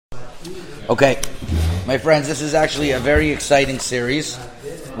Okay, my friends, this is actually a very exciting series.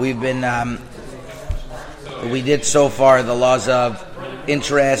 We did so far the laws of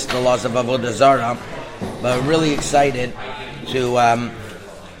interest, the laws of Avodah Zarah, but I'm really excited to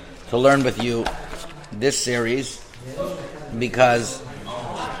learn with you this series, because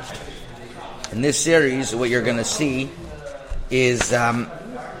in this series what you're going to see is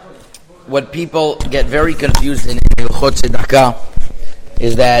what people get very confused in Hilchos Tzedakah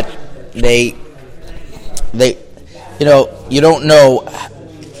is that they you don't know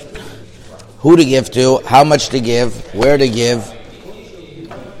who to give to, how much to give, where to give,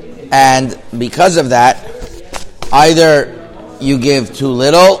 and because of that, either you give too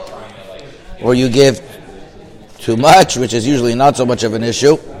little or you give too much, which is usually not so much of an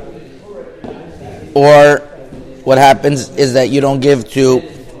issue, or what happens is that you don't give to,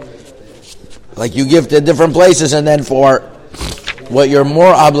 like you give to different places, and then for what you're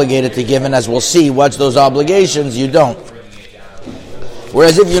more obligated to give, and as we'll see, what's those obligations, you don't.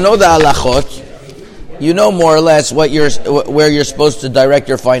 Whereas if you know the halachot, you know more or less where you're supposed to direct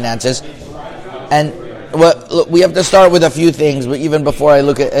your finances. And we have to start with a few things, but even before I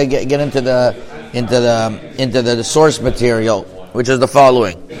get into the source material, which is the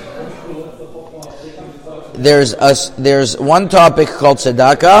following. There's one topic called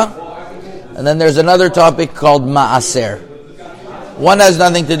Tzedakah, and then there's another topic called Ma'aser. One has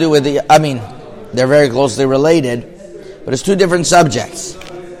nothing to do with they're very closely related, but it's two different subjects.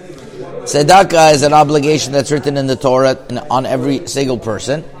 Tzedakah is an obligation that's written in the Torah on every single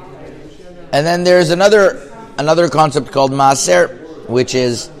person. And then there's another concept called Maaser, which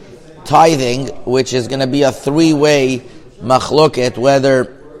is tithing, which is going to be a three-way machloket,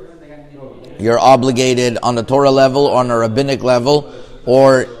 whether you're obligated on the Torah level, on a rabbinic level,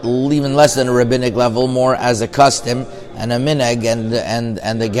 or even less than a rabbinic level, more as a custom and a minhag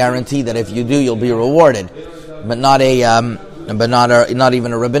and the guarantee that if you do, you'll be rewarded, but not even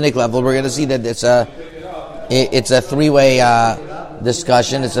a rabbinic level. We're going to see that it's a three-way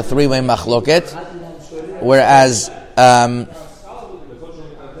discussion. It's a three-way machloket, whereas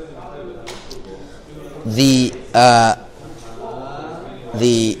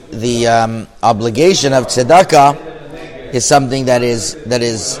the obligation of tzedakah is something that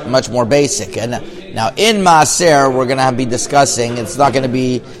is much more basic. And now in Maaser, we're going to be discussing, it's not going to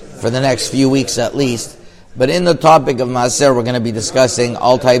be for the next few weeks at least, but in the topic of Maaser, we're going to be discussing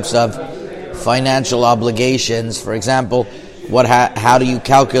all types of financial obligations. For example, how do you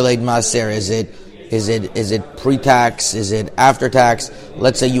calculate Maaser? Is it pre-tax? Is it after-tax?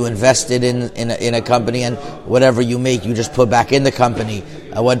 Let's say you invested in a company, and whatever you make, you just put back in the company.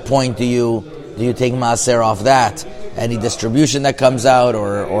 At what point do you take Maaser off that? Any distribution that comes out,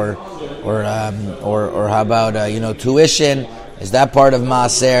 or how about tuition? Is that part of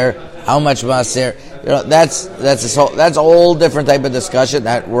Maaser? How much Maaser? That's a whole different type of discussion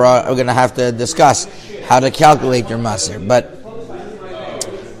that we're going to have to discuss how to calculate your Maaser. But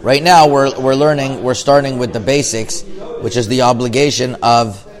right now we're starting with the basics, which is the obligation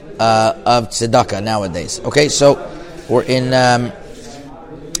of tzedakah nowadays. Okay, so we're in. I'm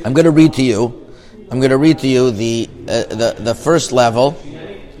going to read to you the first level,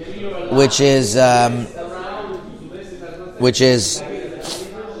 which is in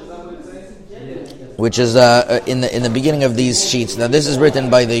the beginning of these sheets. Now this is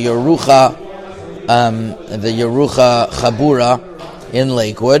written by the Yerucha Chabura in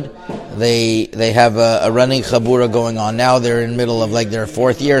Lakewood. They have a running Chabura going on now. They're in the middle of their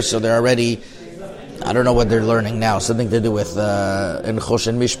fourth year, so they're already, I don't know what they're learning now, something to do with in Chosh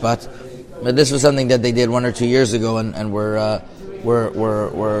and Mishpat. But this was something that they did 1 or 2 years ago, and we're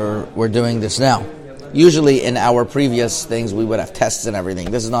doing this now. Usually in our previous things we would have tests and everything.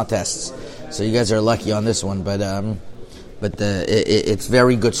 This is not tests, so you guys are lucky on this one. But it's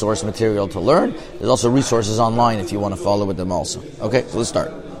very good source material to learn. There's also resources online if you want to follow with them also. Okay, so let's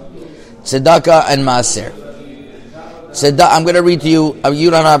start. Tzedakah and Maaser. I'm going to read to you.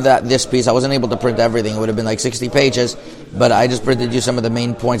 You don't have this piece. I wasn't able to print everything. It would have been 60 pages, but I just printed you some of the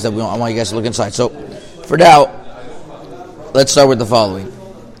main points that I want you guys to look inside. So, for now, let's start with the following.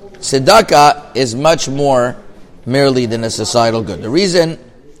 Tzedakah is much more merely than a societal good. The reason,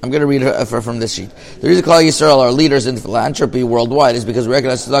 I'm going to read from this sheet. The reason Klal Yisrael are leaders in philanthropy worldwide is because we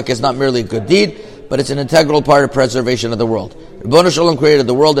recognize tzedakah is not merely a good deed, but it's an integral part of preservation of the world. Ribono Shalom created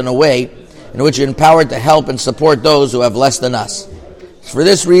the world in a way in which you're empowered to help and support those who have less than us. For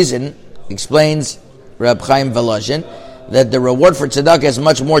this reason, explains Reb Chaim Volozhin, that the reward for tzedakah is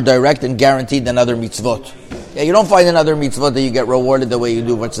much more direct and guaranteed than other mitzvot. Yeah, you don't find in other mitzvot that you get rewarded the way you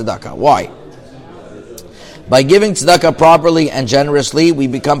do for tzedakah. Why? By giving tzedakah properly and generously, we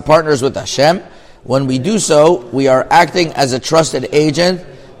become partners with Hashem. When we do so, we are acting as a trusted agent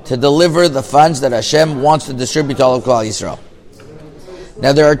to deliver the funds that Hashem wants to distribute to all of Klal Yisrael.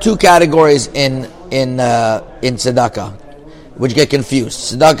 Now, there are two categories in tzedakah which get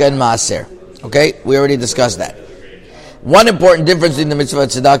confused: tzedakah and maaser. Okay, we already discussed that. One important difference in the mitzvah of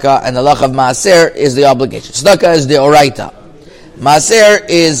tzedakah and the halach of maaser is the obligation. Tzedakah is the oraita. Maaser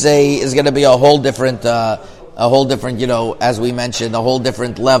is going to be a whole different, as we mentioned, a whole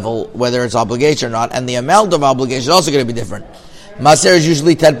different level, whether it's obligation or not, and the amount of obligation is also going to be different. Maaser is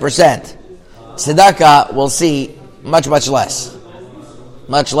usually 10%. Tzedakah, we'll see, much less.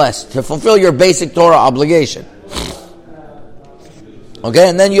 Much less. To fulfill your basic Torah obligation. Okay,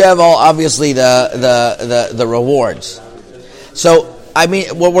 and then you have obviously the rewards. So,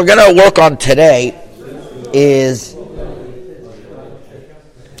 what we're going to work on today is,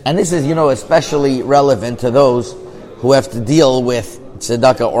 and this is, especially relevant to those who have to deal with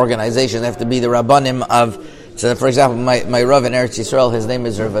tzedakah organization. They have to be the rabbanim of, so for example, my Rav in Eretz Yisrael, his name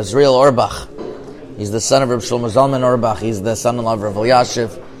is Rav Azriel Orbach. He's the son of Rav Shlomo Zalman Orbach. He's the son-in-law of Rav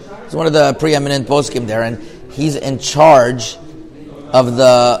Elyashiv. He's one of the preeminent poskim there, and he's in charge of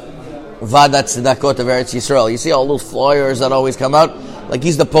the Vadat Tzedakot of Eretz Yisrael. You see all those flyers that always come out? Like,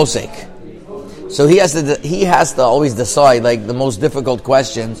 he's the posek. So he has to always decide, like, the most difficult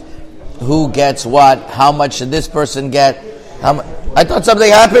questions. Who gets what? How much should this person get? I thought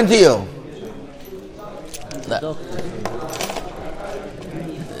something happened to you.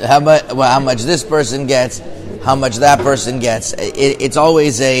 How much this person gets? How much that person gets? It's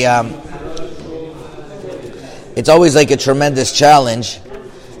always like a tremendous challenge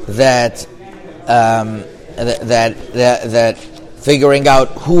that figuring out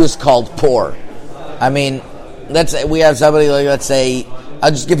who is called poor. We have somebody, like, let's say,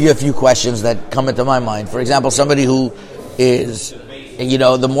 I'll just give you a few questions that come into my mind. For example, somebody who is,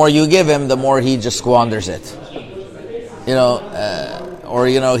 the more you give him, the more he just squanders it. Or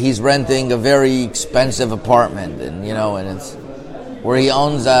he's renting a very expensive apartment, and it's where he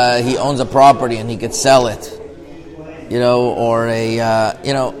owns a property and he could sell it.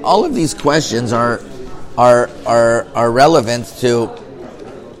 All of these questions are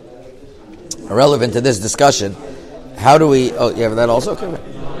relevant to this discussion. How do we? Oh, you have that also. Okay.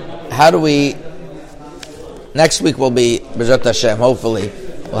 How do we? Next week will be B'ezrat Hashem. Hopefully,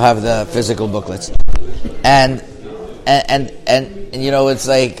 we'll have the physical booklets, and it's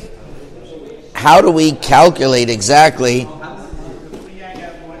like, how do we calculate exactly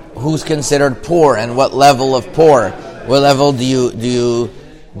who's considered poor and what level of poor? What level do you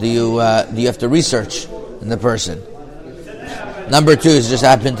have to research in the person? Number two has just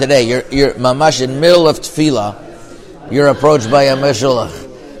happened today. You're mamash in middle of tefillah. You're approached by a meshulach.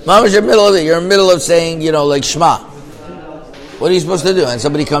 Mamash in middle of it. You're in the middle of saying, like Shema. What are you supposed to do? And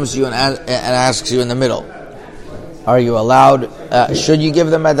somebody comes to you and asks you in the middle. Are you allowed? Should you give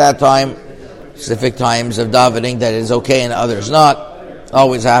them at that time? Specific times of davening that is okay and others not.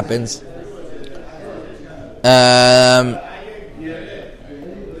 Always happens.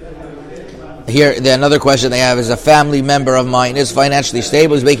 Here, another question they have is: a family member of mine is financially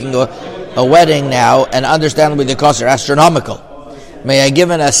stable, is making a wedding now, and understandably the costs are astronomical. May I give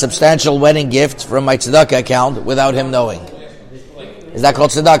him a substantial wedding gift from my tzedakah account without him knowing? Is that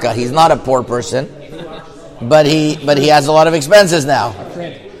called tzedakah? He's not a poor person, but he has a lot of expenses now.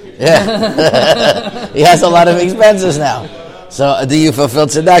 Yeah, he has a lot of expenses now. So, do you fulfill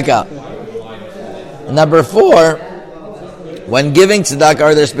tzedakah? Number 4, when giving tzedakah,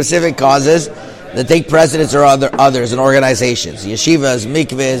 are there specific causes that take precedence or others in organizations? Yeshivas,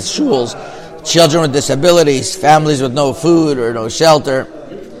 mikvahs, shuls, children with disabilities, families with no food or no shelter.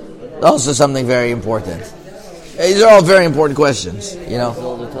 Also something very important. These are all very important questions,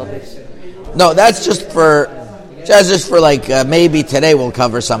 All the topics? No, that's just for like, maybe today we'll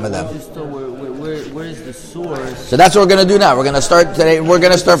cover some of them. Where is the source? So that's what we're going to do now. We're going to start today. We're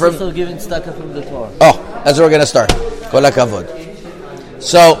going to start from... Still giving tzedakah from the Torah. Oh, that's where we're going to start. Kol hakavod.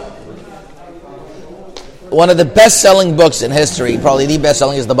 So, one of the best-selling books in history, probably the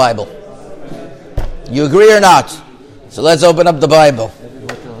best-selling, is the Bible. You agree or not? So let's open up the Bible.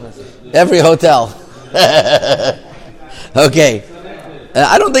 Every hotel. Okay.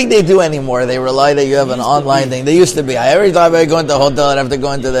 I don't think they do anymore. They rely that you have an online thing. They used to be. Every time I go into a hotel, I'd have to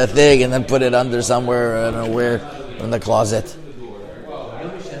go into the thing and then put it under somewhere, I don't know where, in the closet.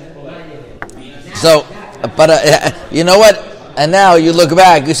 So, but you know what? And now you look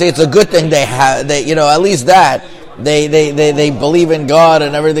back, you say it's a good thing they have. At least that they believe in God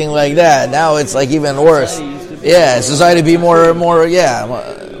and everything like that. Now it's like even worse. Yeah, society be more. Yeah.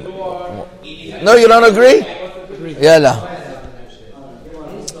 No, you don't agree? Yalla.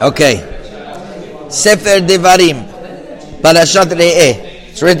 Okay. Sefer Devarim, Parashat Re'eh.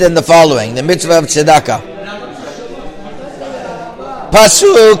 It's written the following: the mitzvah of tzedakah.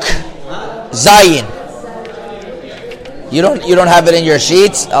 Pasuk Zayin. You don't have it in your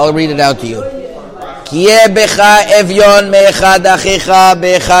sheets. I'll read it out to you.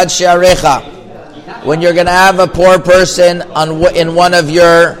 When you're going to have a poor person in one of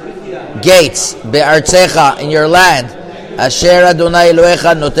your gates, be'artzecha, in your land, asher Adonai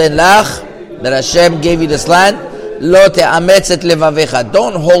Elohecha noten lach, that Hashem gave you this land, lo te'ametz et levavecha,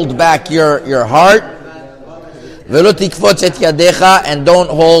 don't hold back your heart, velo tikfotz et yadecha, and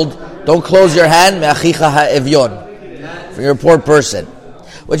don't close your hand, me'achicha ha'evyon, for your poor person.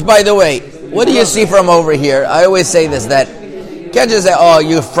 Which, by the way, what do you see from over here? I always say this, that you can't just say, oh,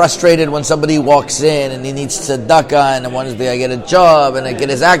 you're frustrated when somebody walks in and he needs tzedakah and wants to get a job and get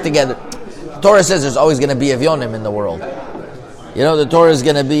his act together. The Torah says there's always going to be evyonim in the world. You know, the Torah is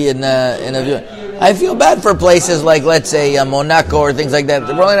going to be in evyon. I feel bad for places like, let's say, Monaco or things like that.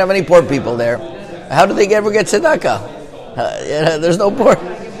 They probably don't have any poor people there. How do they ever get tzedakah? There's no poor.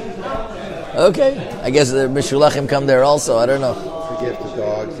 Okay. I guess the Mishulachim come there also. I don't know. Forget the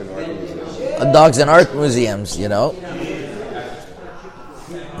dogs and art museums. Dogs and art museums, you know.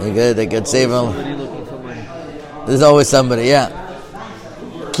 They could save them. There's always somebody, yeah.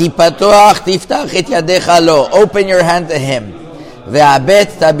 Ki patuach tiftach et yadecha lo. Open your hand to him.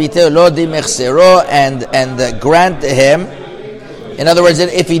 Ve'abet tabiteu lo dimechsero, and grant to him. In other words,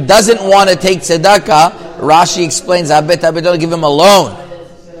 if he doesn't want to take tzedakah, Rashi explains, abet tabiteu, give him a loan.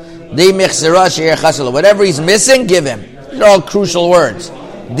 Whatever he's missing, give him. These are all crucial words.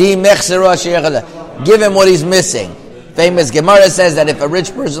 Give him what he's missing. Famous Gemara says that if a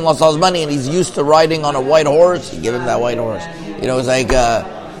rich person lost all his money and he's used to riding on a white horse, you give him that white horse. You know, it's like,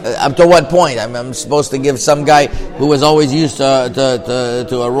 up to what point? I'm supposed to give some guy who was always used to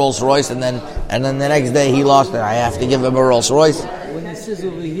a Rolls Royce, and then the next day he lost it. I have to give him a Rolls Royce. When it says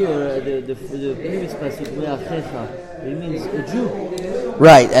over here, the previous passage, it means a Jew.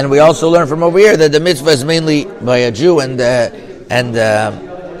 Right, and we also learn from over here that the mitzvah is mainly by a Jew, and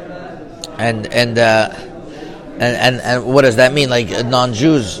what does that mean? Like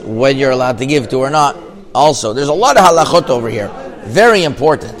non-Jews, when you're allowed to give to or not. Also, there's a lot of halachot over here. Very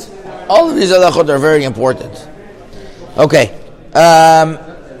important. All of these halachot are very important. Okay.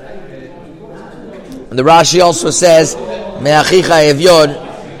 The Rashi also says, Me'achicha evyon,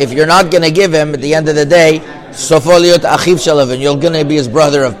 if you're not going to give him, at the end of the day, sofoliot achiv shalavin, you're going to be his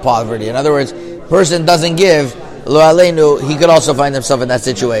brother of poverty. In other words, person doesn't give, lo aleinu, he could also find himself in that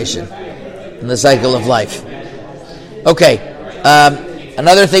situation, in the cycle of life. Okay.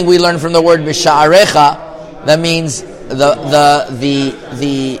 Another thing we learn from the word misha'arecha, that means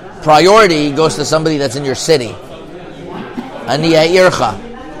the priority goes to somebody that's in your city. Ani ha'ircha,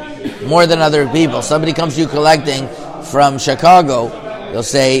 more than other people. Somebody comes to you collecting from Chicago, they'll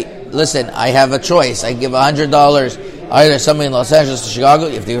say, listen, I have a choice. I give $100, either somebody in Los Angeles to Chicago,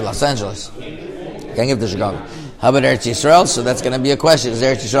 you have to give Los Angeles. You can't give to Chicago. How about Eretz Yisrael? So that's going to be a question. Does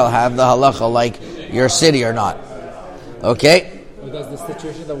Eretz Yisrael have the halacha like your city or not? Okay? Does the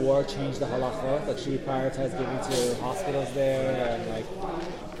situation of the war change the halacha? Like, should we prioritize giving to hospitals there? And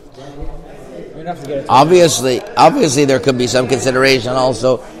we don't have to get into obviously, there could be some consideration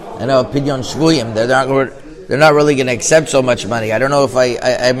also. I know Pidyon Shvuyim, they're not really going to accept so much money. I don't know if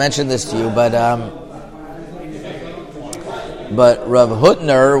I mentioned this to you, but Rav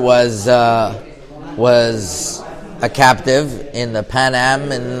Hutner was a captive in the Pan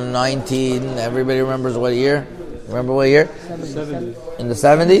Am in everybody remembers what year? Remember what year? 70s. In the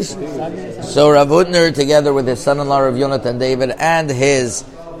 70s? So Rav Hutner, together with his son-in-law Rav Yonatan David and his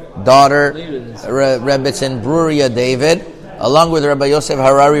daughter Rebbetzin Bruria David, along with Rabbi Yosef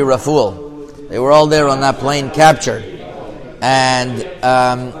Harari Raful, they were all there on that plane captured. And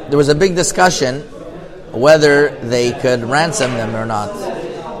there was a big discussion whether they could ransom them or not.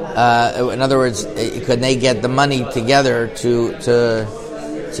 In other words, could they get the money together to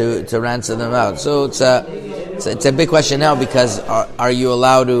ransom them out? So it's a big question now, because are you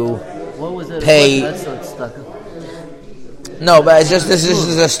allowed to pay? No, but it's just this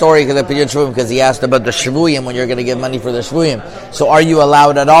is a story because he asked about the shvuyim, when you're going to give money for the shvuyim. So are you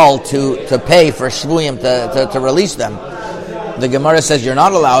allowed at all to pay for shvuyim to release them? The Gemara says you're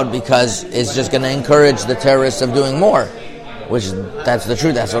not allowed, because it's just going to encourage the terrorists of doing more, which that's the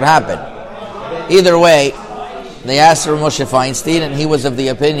truth. That's what happened. Either way, they asked for Moshe Feinstein, and he was of the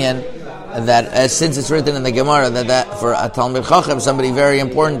opinion that since it's written in the Gemara that for a Talmid Chacham, somebody very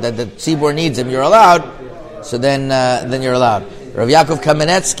important that the tzibur needs him, you're allowed. So then you're allowed. Rav Yaakov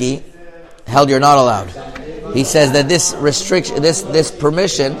Kamenetsky held you're not allowed. He says that this restriction, this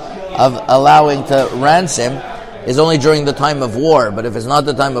permission of allowing to ransom is only during the time of war. But if it's not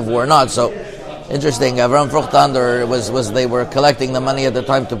the time of war, not so. Interesting. Avram Fruchtander was they were collecting the money at the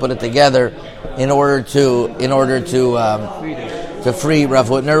time to put it together in order to free Rav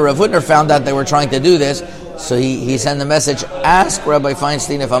Hutner. Rav Hutner found out they were trying to do this, so he sent a message: ask Rabbi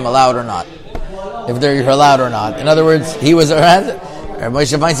Feinstein if I'm allowed or not, if you're allowed or not. In other words, he was around.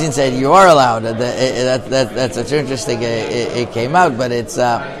 Moshe Feinstein said you are allowed. That's such interesting. It came out, but it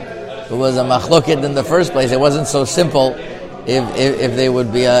was a machloket in the first place. It wasn't so simple. If they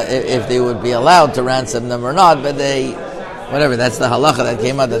would be allowed to ransom them or not, but they, whatever. That's the halacha that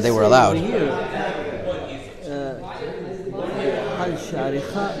came out that they were allowed.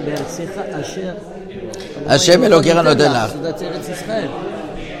 Hashem Elokecha noten lach. So that's Eretz Yisrael.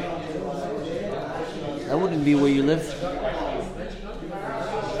 That wouldn't be where you live.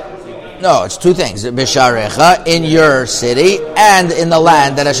 No, it's two things: b'sharecha, in your city, and in the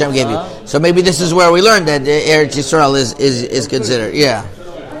land that Hashem gave you. So maybe this is where we learned that Eretz Yisrael is considered. Yeah.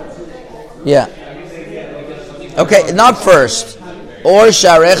 Okay, not first, or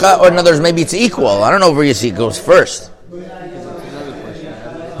sharecha, or in other words, maybe it's equal. I don't know where you see it goes first.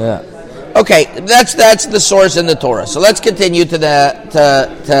 Yeah. Okay, that's the source in the Torah. So let's continue to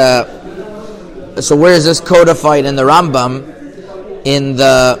So where is this codified in the Rambam?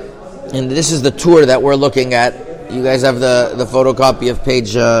 This is the tour that we're looking at. You guys have the photocopy of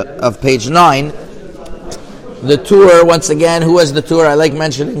page 9. The tour, once again, who has the tour? I like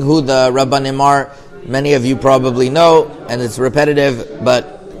mentioning who the Rabbanim are. Many of you probably know, and it's repetitive,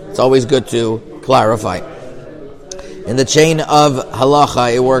 but it's always good to clarify. In the chain of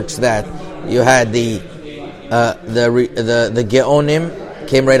halacha, it works that you had the Geonim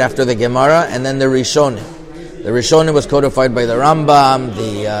came right after the Gemara, and then the Rishonim. The Rishonim was codified by the Rambam,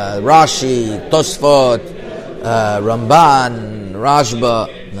 the Rashi, Tosfot, Ramban, Rashba.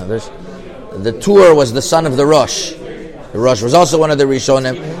 The Tur was the son of the Rosh. The Rosh was also one of the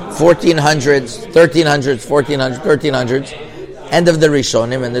Rishonim. 1400s, 1300s, end of the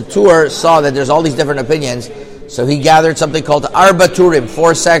Rishonim. And the Tur saw that there's all these different opinions, so he gathered something called Arba Turim,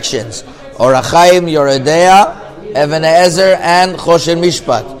 4 sections: Orachaim, Yoredea, Even Ezer, and Choshen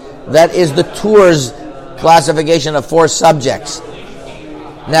Mishpat. That is the Tur's classification of 4 subjects.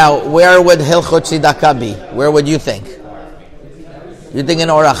 Now, where would Hilchos Tzedakah be? Where would you think? You think in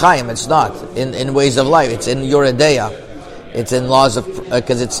Orachaim? It's not. In ways of life, it's in Yoredea. It's in laws of,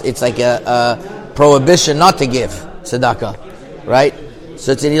 because it's like a prohibition not to give tzedakah, right?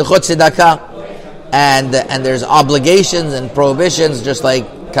 So it's in Hilchos Tzedakah, and there's obligations and prohibitions, just like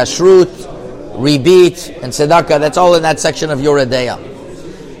kashrut, ribit, and tzedakah. That's all in that section of Yoredea.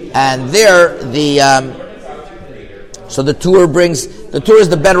 And there, so the Tur is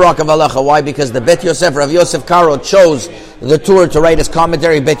the bedrock of halacha. Why? Because the Bet Yosef, Rav Yosef Karo, chose the Tur to write his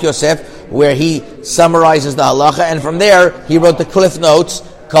commentary, Bet Yosef, where he summarizes the halacha, and from there he wrote the Cliff Notes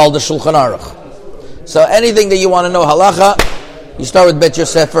called the Shulchan Aruch. So anything that you want to know halacha, you start with Bet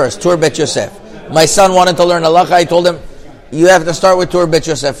Yosef first. Tur Bet Yosef. My son wanted to learn halacha. I told him, you have to start with Tur Bet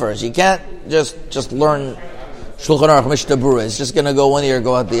Yosef first. You can't just learn Shulchan Aruch Mishnah Berurah. It's just going to go one ear,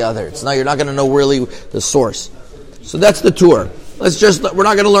 go out the other. You're not going to know really the source. So that's the Tur. We're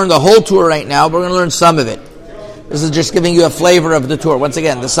not going to learn the whole Tur right now, but we're going to learn some of it. This is just giving you a flavor of the Tur. Once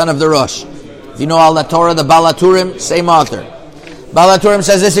again, the son of the Rosh. If you know Al Torah, the Balaturim, same author. Balaturim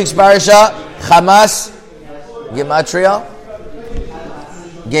says this week's parasha, Hamas, Gematria,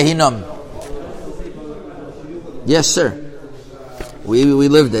 Gehinnom. Yes, sir. We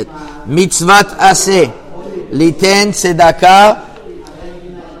lived it. Mitzvat aseh, liten tzedakah,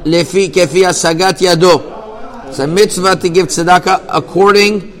 kefi asagat yado. It's a mitzvah to give tzedakah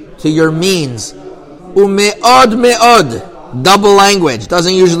according to your means. Umeod meod, double language,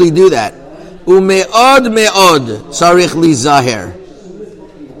 doesn't usually do that. Umeod meod, tzarich lizaher.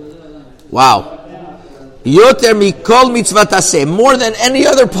 Wow. Yoter mikol mitzvat aseh, more than any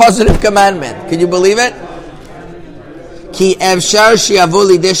other positive commandment. Can you believe it? Ki evshar shiavo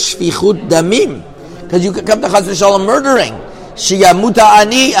lideh shfichut damim, because you could come to Chas v'Shalom murdering. Shiyamuta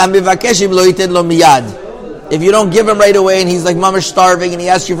ani amivakeshim lo yiten lo miyad. If you don't give him right away and he's like mamash starving and he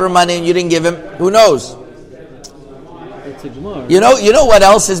asks you for money and you didn't give him, who knows? You know what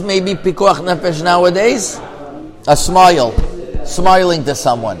else is maybe pikuach nefesh nowadays? A smile. Smiling to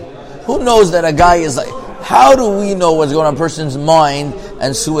someone. Who knows that a guy is like, how do we know what's going on in a person's mind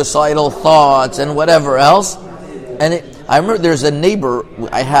and suicidal thoughts and whatever else? And I remember there's a neighbor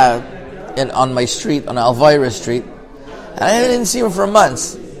I have on my street, on Elvira Street, and I didn't see him for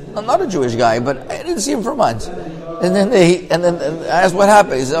months. I'm not a Jewish guy, but I didn't see him for months. And then I asked what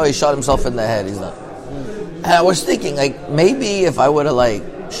happened. He said, "Oh, he shot himself in the head. He's not." And I was thinking, like, maybe if I would have like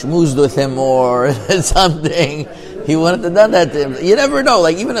schmoozed with him more or something, he wouldn't have done that to him. You never know.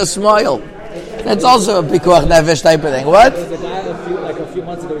 Like even a smile. That's also a pikuach nefesh type of thing. What? There was a guy a few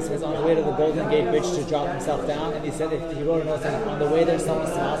months ago. He says on the way to the Golden Gate Bridge to drop himself down, and he said if he wrote a note saying on the way there someone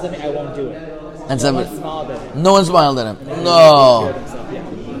smiles at me, I won't do it. And no one smiled at him. No one smiled at him. And No. he himself,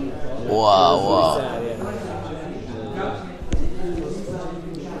 yeah. Wow. Sad, yeah.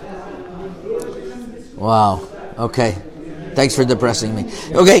 Wow. Okay. Thanks for depressing me.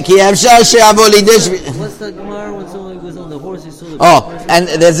 Okay. Ki efshar she'avo lidish. What's the Gemara when someone was on the horse? He saw the Oh, and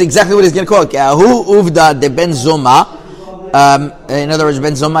that's exactly what he's going to quote. Hu uvda de ben zoma. In other words,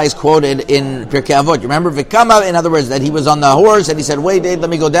 Ben Zoma is quoted in Pirkei Avot. You remember Vikama? In other words, that he was on the horse and he said, "Wait, let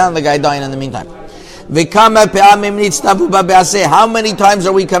me go down." The guy dying in the meantime. Vikama pe'amim nitztavu ba'aseh. How many times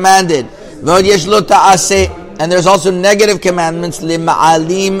are we commanded? V'od yesh lo ta'aseh. And there's also negative commandments.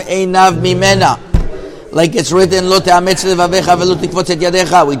 Lima'alim einav mimena. Like it's written, "Lo te'ametz levavecha v'lo tikvotz et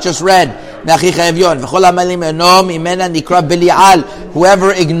yadecha." We just read, "Ne'achicha evyon." V'chol ha'malim eno mimena nikra bili'al.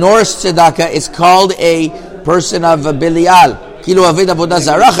 Whoever ignores tzedakah is called a person of bili'al. Kilo avid avodah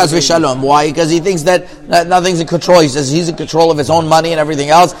zarah chas v'shalom. Why? Because he thinks that nothing's in control. He says he's in control of his own money and everything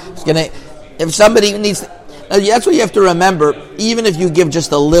else. He's gonna. If somebody needs, that's what you have to remember. Even if you give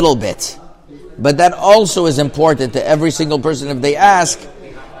just a little bit, but that also is important to every single person. If they ask,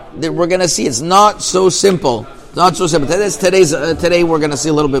 that we're going to see it's not so simple. Not so simple. Today we're going to see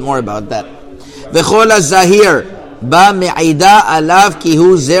a little bit more about that. V'chol zahir ba me'ida alav ki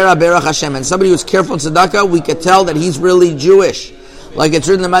hu zera berach Hashem. And somebody who's careful in tzedakah, we could tell that he's really Jewish. Like it's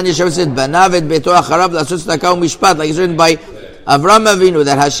written in the Man Yeshav said, "Banav et beto acharav la'asot tzedakah u'mishpat." Like it's written by Avram Avinu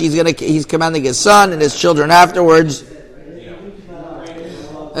that he's commanding his son and his children afterwards.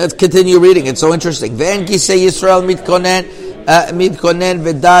 Let's continue reading. It's so interesting. Ve'en kisei Yisrael mitkonen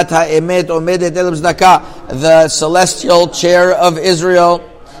v'dat ha'emet omedet el tzedakah. The celestial chair of Israel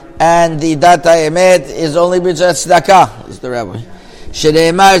and the dat ha'emet is only b'tzat tzedakah. Is the rabbi.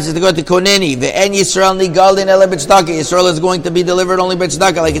 Shene'emar tzedakah tikoneni ve'en Yisrael nigalin ele b'tzedakah. Israel is going to be delivered only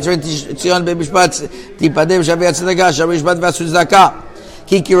b'tzedakah, like it's written Tzion b'mishpat tipadem shavei tzedakah shavei mishpat v'asu tzedakah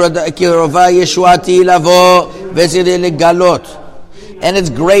ki kirova yeshuati lavo v'zidei legalot. And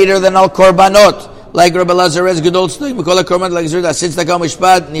it's greater than all korbanot. Like Rabbi Lazar Red's Gedol Tzedakah, Mikol HaKorban, like Zerda, Sitz Tzedakah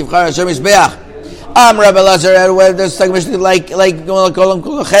Mishpat, Nivchar Hashem Yisbeach. Rabbi Lazar Red, where there's Tzedakah Mishpat, like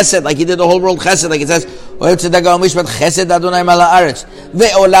Chesed, like he did the whole world Chesed, like it says, Ohev Tzedakah Mishpat, Chesed Adonai Mala Aretz.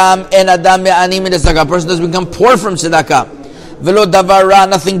 Ve'olam en Adam me'ani min tzedakah. A person doesn't become poor from tzedakah. Ve'lo davar ra,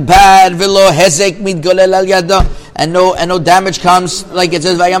 nothing bad. Ve'lo hezek mitgolel al yada. And no damage comes, like it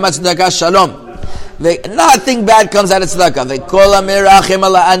says, Vayama Tzedakah Shalom. Nothing bad comes out of tzedakah.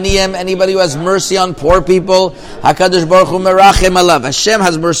 Anybody who has mercy on poor people, HaKadosh Baruch Hu merachem alav. Hashem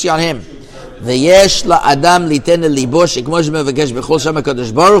has mercy on him. V'yesh la'adam liten libo shekmo shemevakesh b'chol shem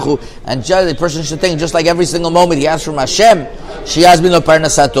HaKadosh Baruch Hu. And the person should think, just like every single moment he asks from Hashem, she has been lo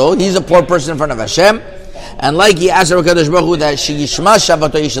parnasato. He's a poor person in front of Hashem, and like he asks from HaKadosh Baruch Hu that sheyishma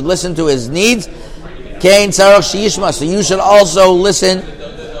shavato, you should listen to his needs. Kein tzarach sheyishma. So you should also listen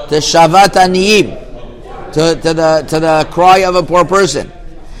to shavat aniyim. To the cry of a poor person.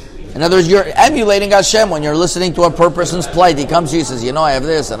 In other words, you're emulating Hashem when you're listening to a poor person's plight. He comes to you and says, I have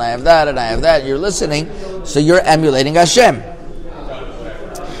this, and I have that, and I have that. You're listening, so you're emulating Hashem.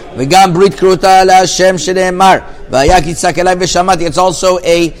 It's also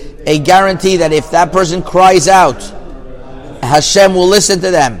a guarantee that if that person cries out, Hashem will listen to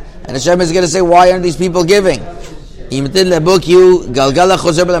them. And Hashem is going to say, why aren't these people giving? A person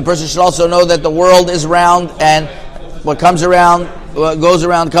should also know that the world is round, and what goes around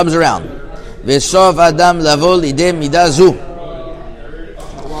comes around. And if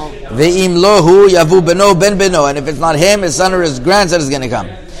it's not him, his son or his grandson is going to come.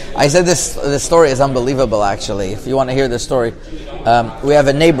 I said this story is unbelievable, actually. If you want to hear this story, we have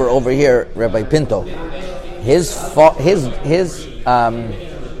a neighbor over here, Rabbi Pinto. His father,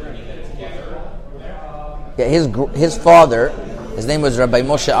 his name was Rabbi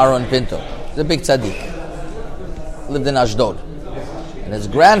Moshe Aaron Pinto. He's a big tzaddik. Lived in Ashdod. And his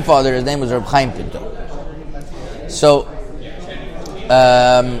grandfather, his name was Rabbi Chaim Pinto. So,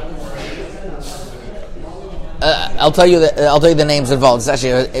 I'll tell you the names involved. It's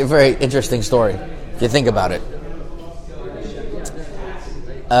actually a very interesting story, if you think about it.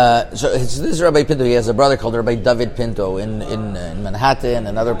 So this is Rabbi Pinto. He has a brother called Rabbi David Pinto in Manhattan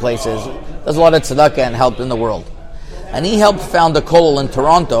and other places. Does a lot of tzedakah and helped in the world. And he helped found a kollel in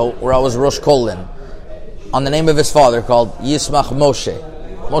Toronto, where I was Rosh Kollel, on the name of his father, called Yismach Moshe.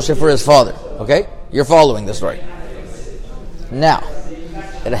 Moshe for his father. Okay? You're following the story. Now,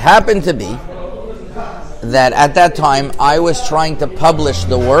 it happened to be that at that time I was trying to publish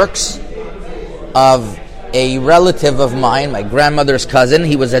the works of a relative of mine, my grandmother's cousin.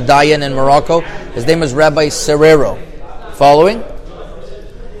 He was a dayan in Morocco. His name was Rabbi Serrero. Following?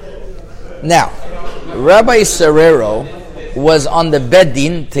 Now, Rabbi Serrero was on the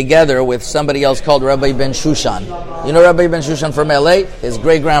Beddin together with somebody else called Rabbi Ben Shushan. You know Rabbi Ben Shushan from LA? His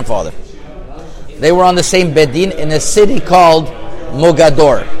great-grandfather. They were on the same Beddin in a city called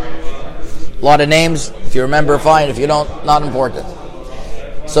Mogador. A lot of names. If you remember, fine. If you don't, not important.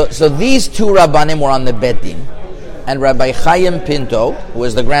 So these two Rabbanim were on the Beddin. And Rabbi Chaim Pinto, who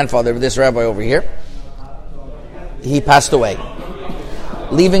was the grandfather of this rabbi over here, he passed away,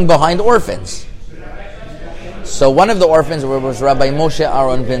 leaving behind orphans. So one of the orphans was Rabbi Moshe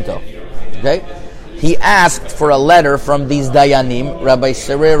Aaron Pinto. Okay? He asked for a letter from these Dayanim, Rabbi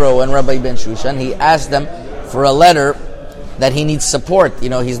Serrero and Rabbi Ben Shushan. He asked them for a letter that he needs support. You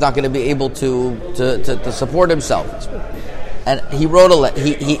know, he's not going to be able to support himself. And he wrote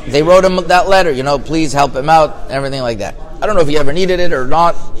they wrote him that letter, you know, please help him out, and everything like that. I don't know if he ever needed it or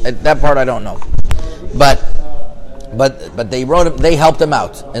not. That part I don't know. But they wrote him, they helped him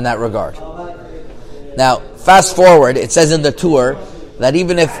out in that regard. Now, fast forward, it says in the tour that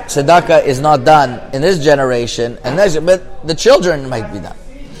even if tzedakah is not done in this generation, but the children might be done.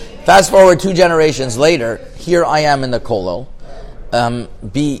 Fast forward 2 generations later, here I am in the Kollel,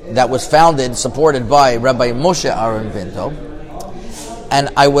 that was founded, supported by Rabbi Moshe Aaron Pinto, and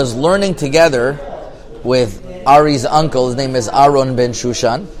I was learning together with Ari's uncle. His name is Aaron Ben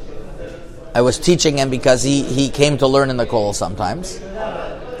Shushan. I was teaching him because he came to learn in the Kollel sometimes,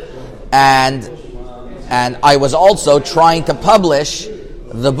 and I was also trying to publish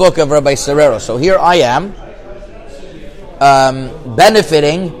the book of Rabbi Serrero. So here I am,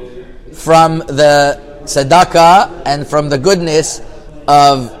 benefiting from the tzedakah and from the goodness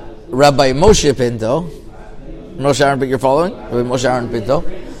of Rabbi Moshe Pinto. Moshe Aaron, you're following? Rabbi Moshe Aaron Pinto.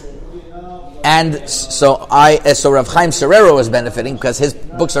 And so Rav Chaim Serrero is benefiting because his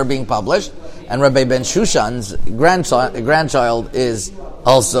books are being published, and Rabbi Ben Shushan's grandchild is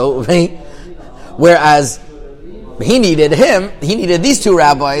also, whereas he needed these 2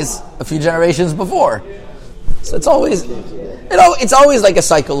 rabbis a few generations before. So it's always like a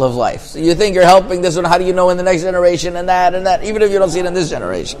cycle of life. So you think you're helping this one, how do you know in the next generation and that, even if you don't see it in this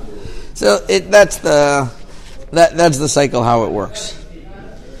generation. So that's the cycle how it works.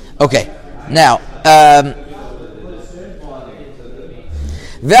 Okay, now how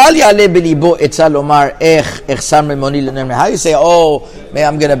you say, oh, man,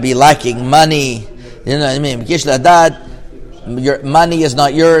 I'm going to be lacking money. You know what I mean? Your money is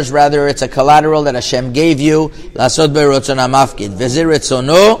not yours, rather it's a collateral that Hashem gave you. Hashem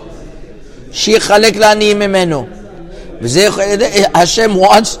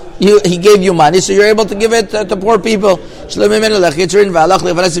wants you, He gave you money, so you're able to give it to poor people. It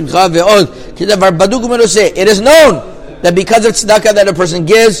is known that because of tzedakah that a person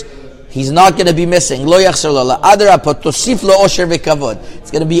gives, he's not going to be missing. It's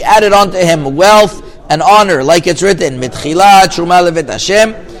going to be added on to him wealth and honor, like it's written,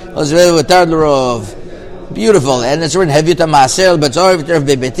 beautiful, and it's written,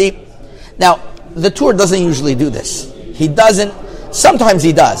 now, the tour doesn't usually do this. He doesn't, sometimes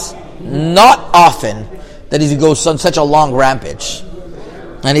he does, not often, that he goes on such a long rampage.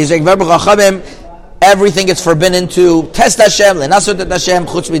 And he's like, everything is forbidden to test Hashem, lenasot et Hashem,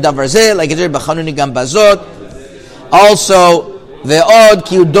 chutz midavar zeh, like it's written, b'chanuni gam bazot. Also, ve'od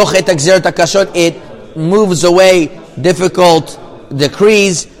ki udochet hagzeret hakashot, it moves away difficult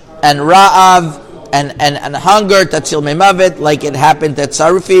decrees and ra'av and hunger, tatzil memavet, like it happened at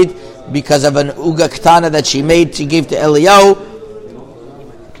Sarufit because of an uga ktana that she gave to Eliyahu.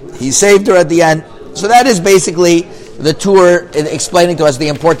 He saved her at the end. So that is basically the tour explaining to us the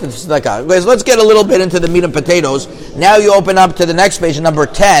importance of tzedakah. Guys, let's get a little bit into the meat and potatoes. Now you open up to the next page, number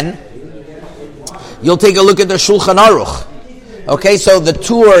 10. You'll take a look at the Shulchan Aruch. Okay, so the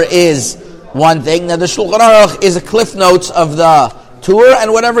tour is one thing. Now the Shulchan Aruch is a cliff notes of the tour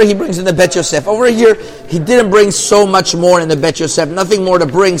and whatever he brings in the Bet Yosef. Over here, he didn't bring so much more in the Bet Yosef. Nothing more to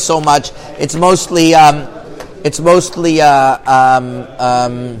bring so much. It's mostly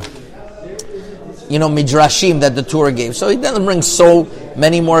midrashim that the tour gave. So he doesn't bring so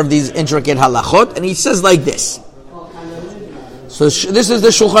many more of these intricate halachot. And he says like this. So this is the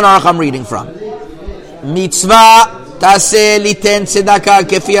Shulchan Aruch I'm reading from. Mitzvah taseh liten tzedakah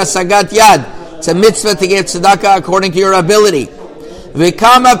kefi hasagat yad. It's a mitzvah to give tzedakah according to your ability.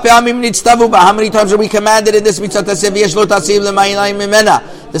 How many times are we commanded in this mitzvah?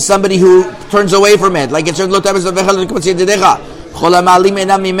 There's somebody who turns away from it. Like it says,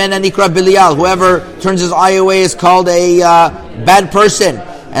 whoever turns his eye away is called a bad person.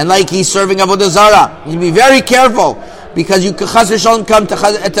 And like he's serving Avodah Zarah. You be very careful, because you chas v'shalom come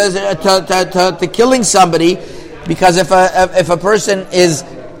to killing somebody, because if a person is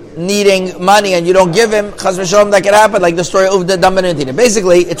needing money and you don't give him, chas v'shalom, that can happen, like the story of the Dambanintina.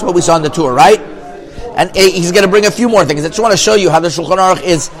 Basically, it's what we saw on the tour, right? And he's going to bring a few more things. I just want to show you how the Shulchan Aruch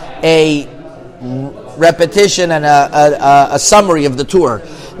is a repetition and a summary of the tour.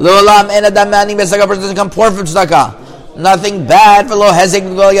 Le'olam en adam me'ani b'tzedakah, person doesn't come poor from tzedakah. Nothing bad. V'lo hezek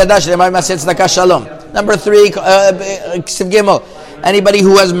v'gol yadash, le'mar maseh tzedakah shalom. Number 3, Ksiv Gimel. Anybody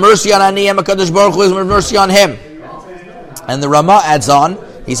who has mercy on Aniyim, HaKadosh Baruch Hu has mercy on him. And the Rama adds on,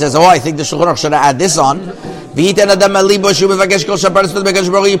 he says, I think the Shulchan Aruch should have add this on. A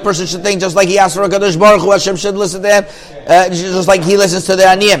person should think just like he asks for HaKadosh Baruch Hu, Hashem should listen to him, just like he listens to the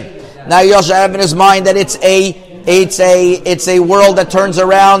Aniyim. Now you also have in his mind that it's a world that turns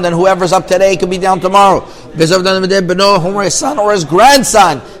around, and whoever's up today could be down tomorrow. Or his son or his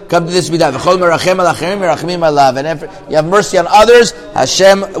grandson come to this midah. And if you have mercy on others,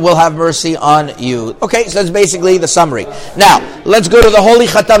 Hashem will have mercy on you. Okay, so that's basically the summary. Now, let's go to the Holy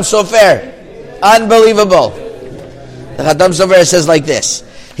Khatam Sofer. Unbelievable. The Khatam Sofer says like this.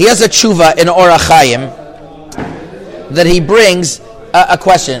 He has a tshuva in Orach Chaim that he brings a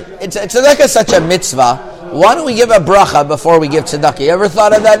question. Tzedakah is such a mitzvah. Why don't we give a bracha before we give tzedakah? You ever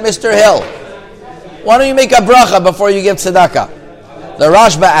thought of that, Mr. Hill? Why don't you make a bracha before you give tzedakah? The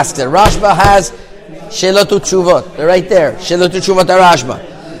Rashba asks it. Rashba has Shelotu Tshuvot. They're right there. Shelotu Tshuvot Rashba.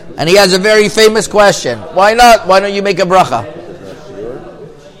 And he has a very famous question. Why not? Why don't you make a bracha?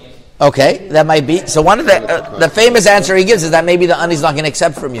 Okay, that might be. So one of the famous answer he gives is that maybe the Ani's not going to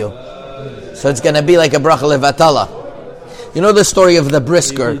accept from you. So it's going to be like a bracha levatala. You know the story of the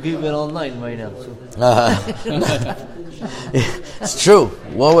brisker. You give it online right now. So. It's true.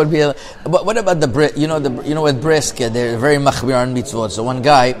 What would be? What about the bris? You know with brisk, they're very machmir on mitzvot. So one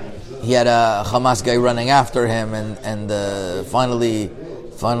guy, he had a Hamas guy running after him, and finally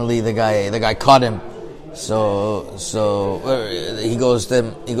the guy caught him. So he goes to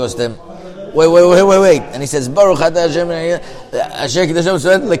him. Wait, and he says, Baruch Atah Hashem Asher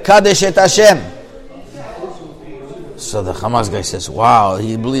Kiddushim Lekadesh et Hashem. So the Hamas guy says, wow,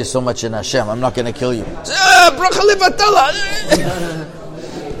 he believes so much in Hashem, I'm not going to kill you. Bracha levatala.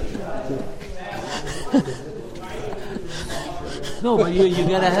 No, but you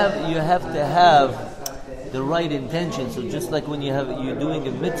have to have the right intention. So just like when you're doing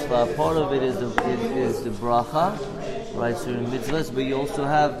a mitzvah, part of it is the bracha, right? So in mitzvahs, but you also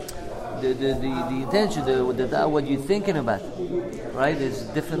have the intention, what you're thinking about, right? There's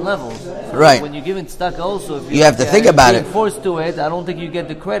different levels. So right. When you're giving tzedakah, also if you have to think about it. Forced to it, I don't think you get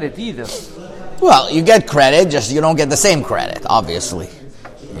the credit either. Well, you get credit, just you don't get the same credit. Obviously,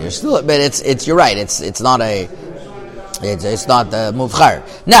 you're still, but it's you're right. It's not the muvchar.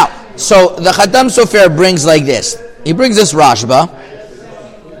 Now, so the Khatam Sofer brings like this. He brings this Rashba,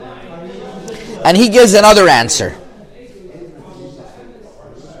 and he gives another answer.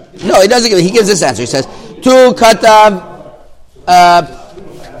 No, he doesn't give it. He gives this answer. He says, Tu katav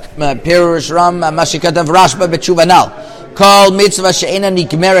Pirush Ram Mashikatav Rashba B'tshuvanal Kol mitzvah she'ena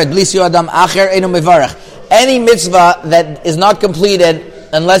nikmeret b'li adam acher enu mevarach. Any mitzvah that is not completed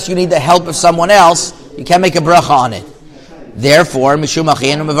unless you need the help of someone else, you can't make a bracha on it. Therefore, mishum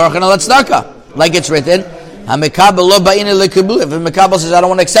achinu mevarachin al tzedakah, like it's written, hamekabel lo ba'ina lekibul. If a mekabel says, I don't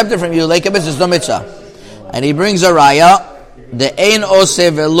want to accept it from you, like a mitzvah, no mitzvah. And he brings a raya. The ein aseh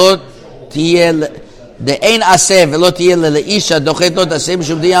velo tiyeh leisha dochet lo taseh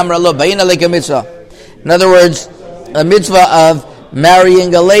mishum diyamra lo ba'ina like a mitzvah. In other words, a mitzvah of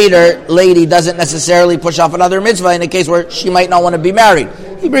marrying a lady doesn't necessarily push off another mitzvah in a case where she might not want to be married.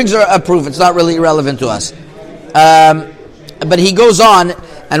 He brings her a proof. It's not really relevant to us. But he goes on,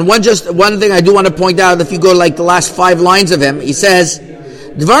 and one thing I do want to point out, if you go like the last 5 lines of him, he says,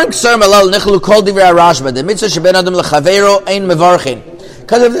 because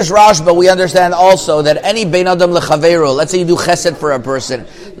of this Rashba, we understand also that any bein adam lechaveiro, let's say you do chesed for a person,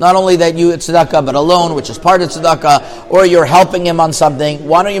 not only that you tzedakah, but alone, which is part of tzedakah, or you're helping him on something,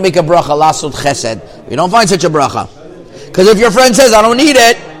 why don't you make a bracha lasut chesed? You don't find such a bracha. Because if your friend says, I don't need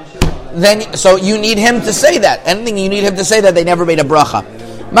it, then, so you need him to say that. Anything you need him to say that, they never made a bracha.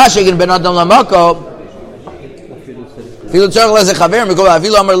 Mashigin ben adam lamako, if in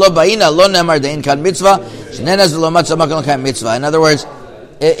other words,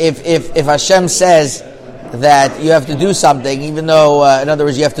 if Hashem says that you have to do something, even though, in other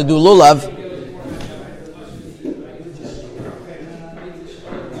words, you have to do lulav,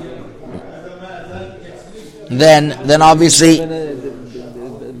 then obviously,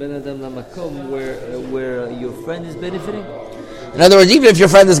 where your friend is benefiting. in other words, even if your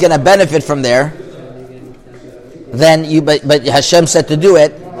friend is going to benefit from there, then but Hashem said to do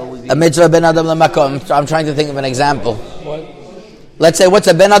it. A mitzvah ben adam lemakom. I'm trying to think of an example. What? Let's say, what's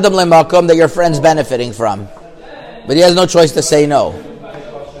a ben adam lemakom that your friend's benefiting from, but he has no choice to say no.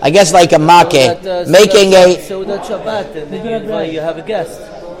 I guess like a make, making a so that Shabbat, and then you have a guest.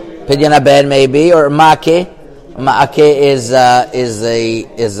 pidyon ben maybe, or make. Make is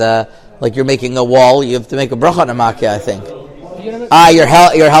like you're making a wall. You have to make a bracha on a make, I think.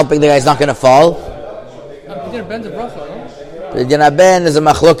 You're helping the guy. He's not going to fall. Pidyon ben's a bracha, no? Pidyon ben is a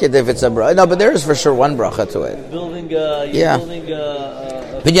machlokit if it's a bracha. No, but there is for sure one bracha to it. Building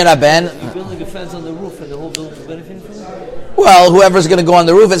Pidyon ben. Building a fence on the roof, and the whole building is benefiting from it. Well, whoever's going to go on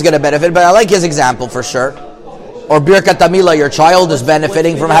the roof is going to benefit. But I like his example for sure. Or Birkat Hamila, your child is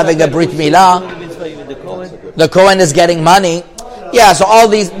benefiting from having a Brit Milah. The Kohen is getting money. Yeah, so all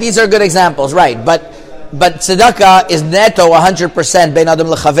these are good examples, right? But tzedakah is neto 100% ben adam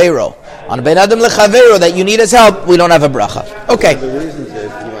lechaveiro. On ben adam lechaveiro that you need his help, we don't have a bracha. Okay. One of the reasons is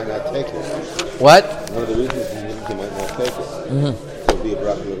you might not take it. What? One of the reasons is you might not take it. So it'll be a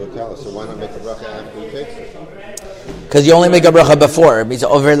bracha levotala. So why not make a bracha after he takes it? Because you only make a bracha before. It means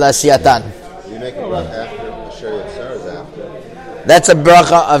over la siyatan. You make a bracha after. Asher Yitzhar is after. That's a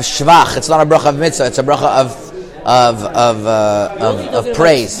bracha of shvach. It's not a bracha of mitzvah. It's a bracha of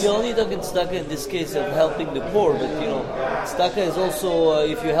praise. You only talk in tzedakah in this case of helping the poor, but tzedakah is also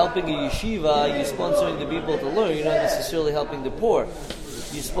if you're helping a yeshiva, you're sponsoring the people to learn. You're not necessarily helping the poor.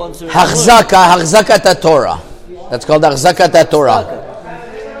 You're sponsoring Hachzakat Torah. That's called Hachzakat Torah.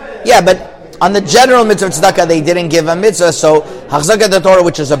 Yeah, but on the general mitzvah of tzedakah, they didn't give a mitzvah, so Hachzakat Torah,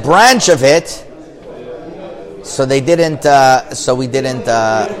 which is a branch of it, so they didn't. So we didn't.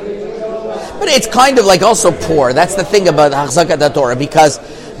 But it's kind of like also poor. That's the thing about Hachzakat Torah, because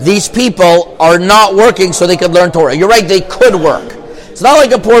these people are not working so they could learn Torah. You're right, they could work. It's not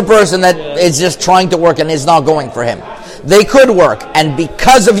like a poor person that is just trying to work and it's not going for him. They could work, and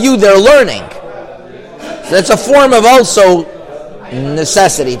because of you, they're learning. So it's a form of also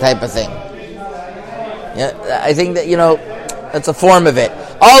necessity type of thing. Yeah, I think that, that's a form of it.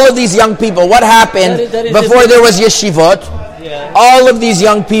 All of these young people, what happened before there was yeshivot? Yeah. All of these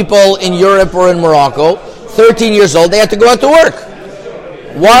young people in Europe or in Morocco, 13 years old, they had to go out to work.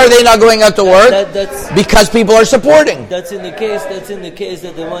 Why are they not going out to work? Because people are supporting. That's in the case that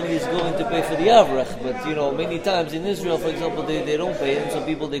the money is going to pay for the avrech. But many times in Israel, for example, they don't pay, and so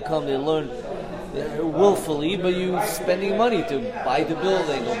people they come, they learn willfully, but you spending money to buy the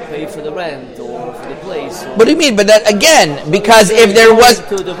building or pay for the rent or for the place. What do you mean? But that again, because if there was,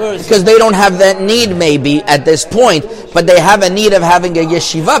 because they don't have that need maybe at this point, but they have a need of having a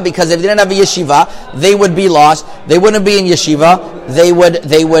yeshiva. Because if they didn't have a yeshiva, they would be lost. They wouldn't be in yeshiva. They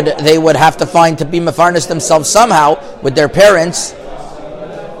would have to find to be mefarnes themselves somehow with their parents.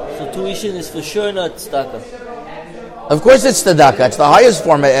 So tuition is for sure not tzedakah. Of course, it's tzedakah. It's the highest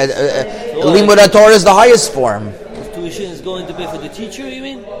form. Limud Torah is the highest form. If tuition is going to pay for the teacher, you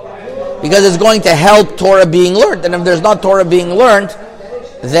mean? Because it's going to help Torah being learned. And if there's not Torah being learned,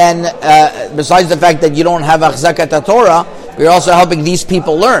 then besides the fact that you don't have Achzakat Torah, you're also helping these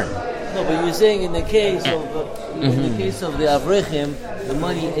people learn. No, but you're saying in the case of the Avrechim, the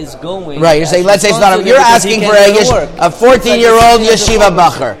money is going. Right, you're saying, let's say it's not. You're asking for a 14-year-old yeshiva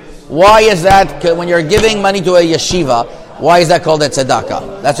bacher. Why is that? When you're giving money to a yeshiva, why is that called a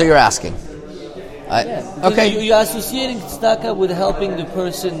tzedakah? That's what you're asking. Okay. You're associating tzedakah with helping the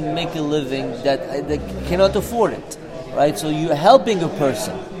person make a living that cannot afford it, right? So you're helping a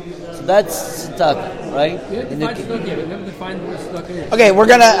person. So that's tzedakah, right? Okay, we're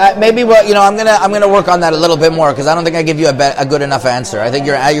gonna maybe I'm gonna work on that a little bit more because I don't think I give you a good enough answer. I think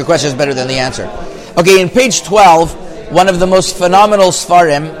your question is better than the answer. Okay, in page 12. One of the most phenomenal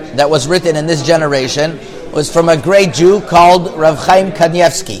Sfarim that was written in this generation was from a great Jew called Rav Chaim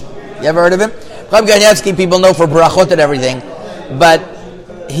Kanievsky. You ever heard of him? Chaim Kanievsky people know for brachot and everything, but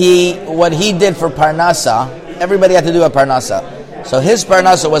what he did for Parnasa, everybody had to do a Parnasa. So his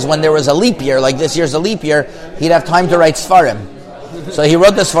Parnasa was when there was a leap year, like this year's a leap year, he'd have time to write Sfarim. So he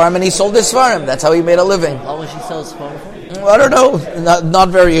wrote the Sfarim and he sold his Sfarim. That's how he made a living. How much he sells Sfarim for? I don't know. Not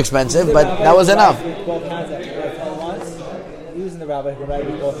very expensive, but that was enough. Rabbi who write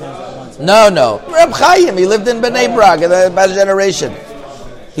with both hands at once. Right? No. Reb Chaim, he lived in Bnei Brak in the past generation.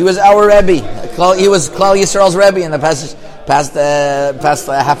 He was our Rebbe. He was Klal Yisrael's Rebbe in the past past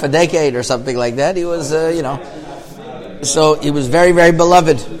half a decade or something like that. He was, so he was very, very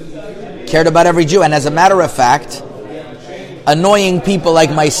beloved. Cared about every Jew. And as a matter of fact, annoying people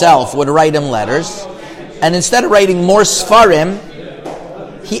like myself would write him letters. And instead of writing more Sfarim,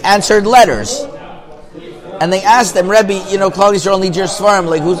 he answered letters. And they asked him, Rebbe, Klal Yisrael needs your Sfarim.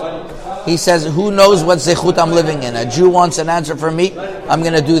 Like, he says, who knows what zechut I'm living in? A Jew wants an answer from me, I'm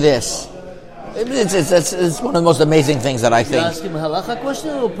going to do this. It's one of the most amazing things that I think. You ask him halacha question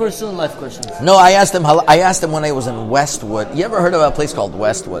or personal life questions? No, I asked him when I was in Westwood. You ever heard of a place called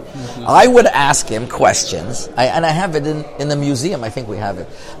Westwood? Mm-hmm. I would ask him questions, and I have it in the museum. I think we have it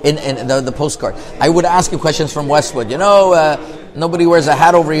in the postcard. I would ask him questions from Westwood. Nobody wears a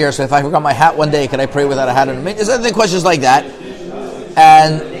hat over here, so if I forgot my hat one day, can I pray without a hat on me? Questions like that,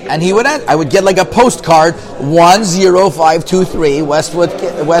 and he would ask. I would get like a postcard 10523 Westwood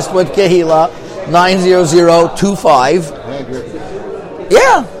Kehila 90025.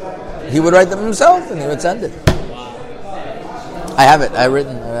 Yeah, he would write them himself and he would send it. I have it.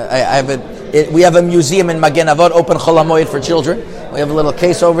 I have it. We have a museum in Magen Avot, open Chol HaMoed for children. We have a little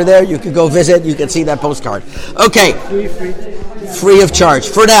case over there. You could go visit. You can see that postcard. Okay, free of charge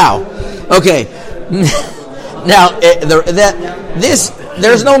for now. Okay, now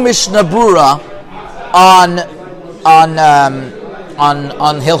there's no Mishnah Brura on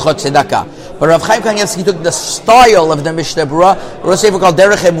Hilchos Tzedakah. But Rav Chaim Kanievsky took the style of the Mishnah Brura, wrote a sefer called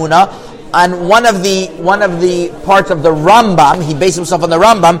Derech Emunah, and one of the parts of the Rambam, he based himself on the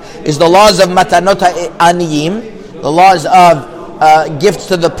Rambam, is the laws of Matanot Aniyim, the laws of gifts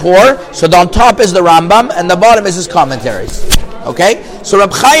to the poor. So on top is the Rambam, and the bottom is his commentaries. Okay? So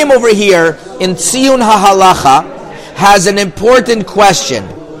Rav Chaim over here, in Tziyun HaHalacha, has an important question.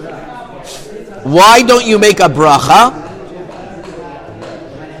 Why don't you make a bracha?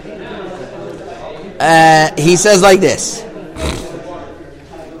 He says like this.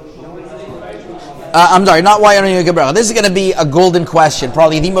 I'm sorry, not why don't you make a bracha. This is going to be a golden question,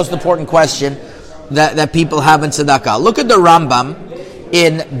 probably the most important question that people have in Tzedakah. Look at the Rambam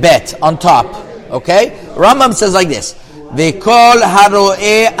in Bet, on top. Okay? Rambam says like this. V'kol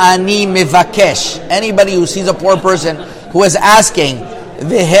haro'eh ani mevakesh. Anybody who sees a poor person who is asking,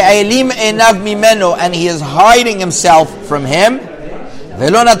 v'he'elim enav mimeno, and he is hiding himself from him,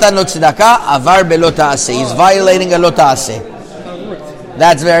 v'lo natan lo tzedakah, avar belo ta'aseh. He's violating a lo ta'aseh.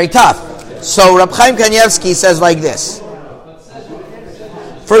 That's very tough. So Rab Chaim Kanievsky says like this.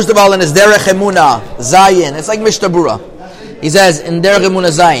 First of all, in his Derech Emunah, Zayin, it's like Mishnah Brura. He says, in Derech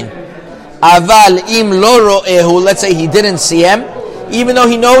Emunah Zayin, Aval im lo ro'ehu, let's say he didn't see him, even though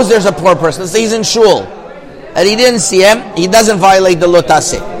he knows there's a poor person, let's say he's in shul, and he didn't see him, he doesn't violate the lo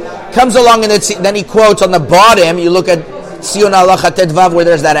ta'aseh. Comes along and then he quotes on the bottom, you look at Tziyun Halacha Tedvav where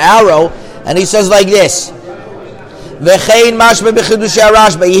there's that arrow, and he says like this, V'chein mashma b'chidushei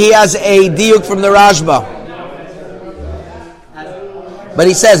Rashba, he has a diuk from the Rashba. But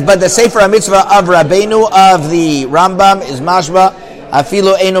he says, but the Sefer HaMitzvah of Rabbeinu, of the Rambam, is mashma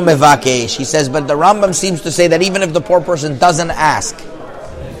afilu einu mevakesh. He says, but the Rambam seems to say that even if the poor person doesn't ask,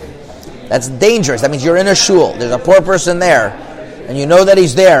 that's dangerous. That means you're in a shul, there's a poor person there, and you know that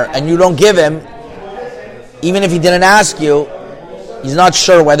he's there, and you don't give him, even if he didn't ask you, he's not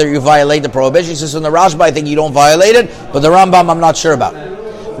sure whether you violate the prohibition. He says, in the Rashba, I think you don't violate it, but the Rambam, I'm not sure about.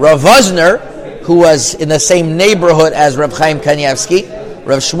 Rav Vosner, who was in the same neighborhood as Rav Chaim Kanievsky,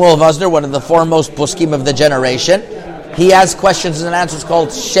 Rav Shmuel Vosner, one of the foremost poskim of the generation, he has questions and answers called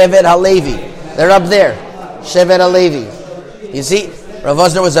Shevet HaLevi. They're up there. Shevet HaLevi. You see, Rav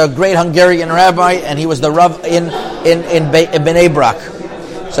Vosner was a great Hungarian rabbi, and he was the Rav in Bnei Brak.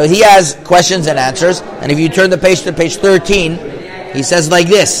 So he has questions and answers, and if you turn the page to page 13, he says like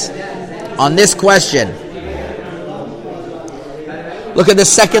this, on this question. Look at the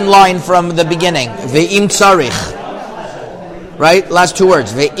second line from the beginning. Ve'im tzarich. Right? Last two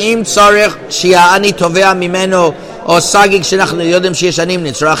words. Ve'im tzarich shi'ani tovea mimeno o sagig shenachnu yodim she'eshanim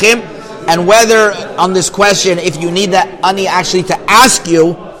nitzrachim. And whether on this question, if you need the ani actually to ask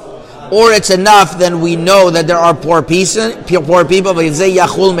you, or it's enough, then we know that there are poor people. Ve'zeh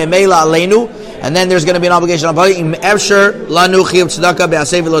yachul memela aleinu. And then there's going to be an obligation on party.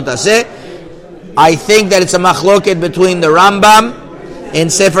 I think that it's a machloket between the Rambam in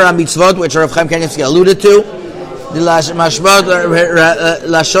Sefer HaMitzvot, which Rav Chaim Kanievsky alluded to,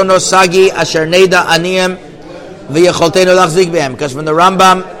 Lashono Sagi Asher Neida Aniyim V'yecholteinu Lachzik B'hem, because when the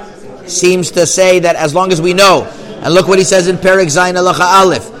Rambam seems to say that as long as we know, and look what he says in Perek Zayin Halacha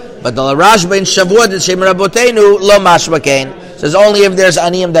Aleph, but the Rashba in Shavuot Shem Rabotenu Lo Mashmakein says only if there's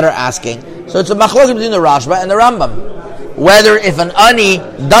aniyim that are asking. So it's a machloket between the Rashba and the Rambam. Whether if an ani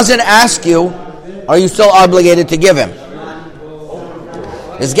doesn't ask you, are you still obligated to give him?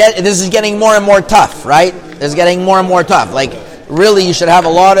 This is getting more and more tough, right? It's getting more and more tough. Like, really, you should have a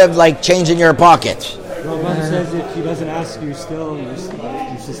lot of like change in your pocket. Rabban says if he doesn't ask you still, you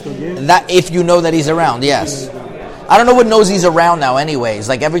should still give. That if you know that he's around, yes. I don't know what knows he's around now. Anyways,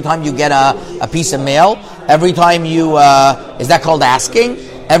 like every time you get a piece of mail, every time you is that called asking?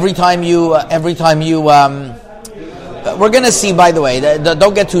 Every time you we're gonna see. By the way,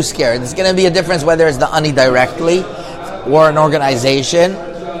 don't get too scared. It's gonna be a difference whether it's the ani directly or an organization.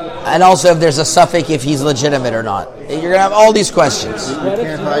 And also if there's a suffix if he's legitimate or not. You're going to have all these questions. You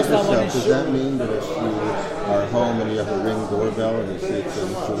can't hide yourself. Does that mean that if you are home and you have a ring doorbell and you see it's in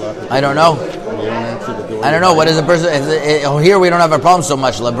Shulach? I don't know. And you don't answer the door? I don't know. What is a person... here we don't have a problem so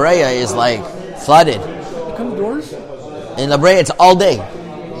much. La Brea is like flooded. Come doors? In La Brea it's all day.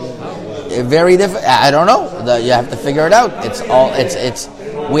 Very different. I don't know. You have to figure it out. It's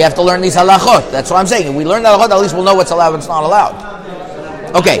we have to learn these halachot. That's what I'm saying. If we learn the halachot, at least we'll know what's allowed and what's not allowed.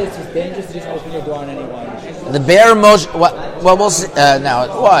 Okay. It's just dangerous to just open your door on anyone. The bear Moshe. Well, we'll see. Now,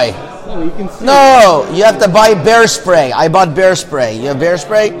 why? No, you can see. No, you have to buy bear spray. I bought bear spray. You have bear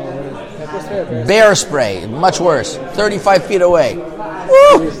spray? Bear spray. Much worse. 35 feet away.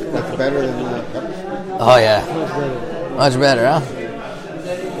 Woo! That's better than Oh, yeah. Much better, huh?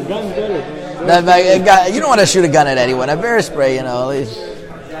 The gun's better. You don't want to shoot a gun at anyone. A bear spray, at least.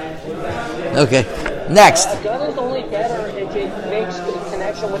 Okay. Next. A gun is only better if it makes the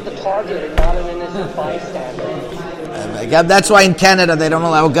connection with the target and not an innocent bystander. That's why in Canada they don't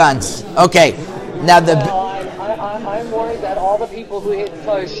allow guns. Okay. Now I'm worried that all the people who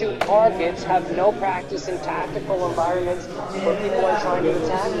shoot targets have no practice in tactical environments where people are trying to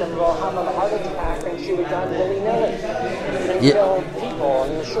attack them. They'll have a heart attack and shoot a gun willy-nilly and kill people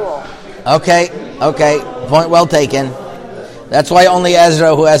in the shul. Okay. Point well taken. That's why only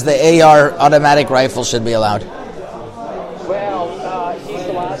Ezra, who has the AR automatic rifle, should be allowed. Well, he's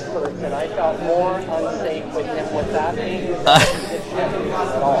the last person. I felt more unsafe with him with that being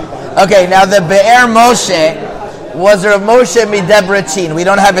Okay, now the Be'er Moshe was Rav Moshe Midebrachin. We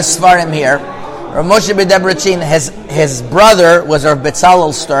don't have his Svarim here. Rav Moshe Midebrachin, his brother was Rav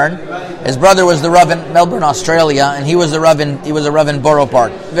Betzalel Stern. His brother was the Rav in Melbourne, Australia, and he was a Rav in Borough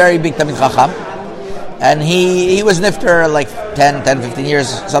Park. Very big Talmid Chacham. And he was nifter like 10, 15 years,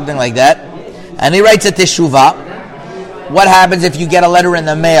 something like that. And he writes a teshuvah. What happens if you get a letter in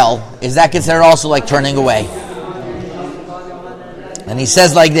the mail? Is that considered also like turning away? And he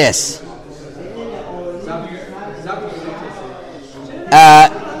says like this.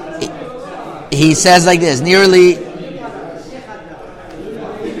 He says like this. Nearly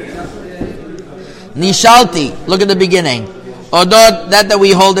Nishalti. Look at the beginning. Odot, that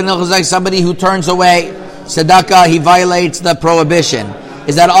we hold in Hilchos, somebody who turns away tzedakah, he violates the prohibition.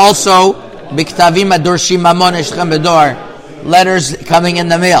 Is that also biktavim adorshim mamon eshchem bedor, letters coming in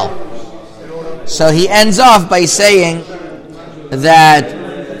the mail? So he ends off by saying that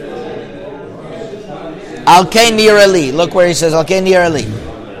al kei nirali. Look where he says al kei nirali.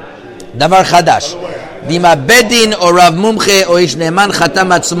 Davar chadash. Dima bedin or rav mumche or ish ne'eman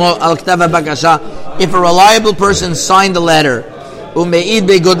chatam atzmo al ktav habakasha. If a reliable person signed the letter, umeid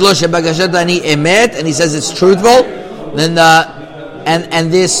begodlo shebagashat ani emet, and he says it's truthful, then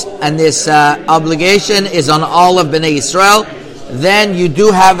this obligation is on all of Bnei Israel. Then you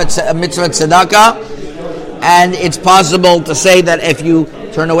do have a mitzvah tzedakah, and it's possible to say that if you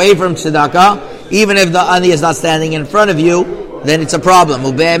turn away from tzedakah, even if the ani is not standing in front of you, then it's a problem.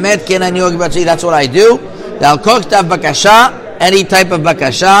 That's what I do. Any type of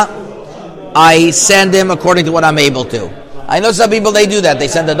bakasha, I send him according to what I'm able to. I know some people, they do that. They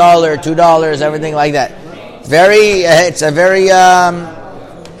send $1, $2, everything like that. It's a very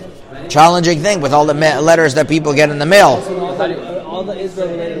challenging thing with all the letters that people get in the mail. All the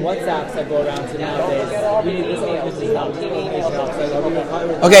Israel-related WhatsApps that go around to nowadays. We need this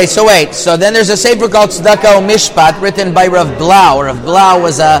Okay, so wait. So then there's a sefer called Tzedakah Mishpat, written by Rav Blau. Rav Blau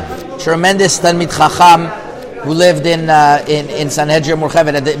was a tremendous Talmid Chacham who lived in Sanhedrin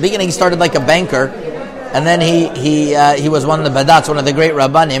Murchevet. At the beginning, he started like a banker, and then he was one of the Badats, one of the great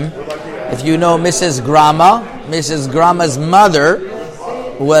Rabbanim. If you know Mrs. Grama's mother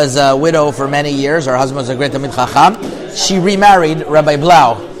was a widow for many years. Her husband was a great Talmid Chacham. She remarried Rabbi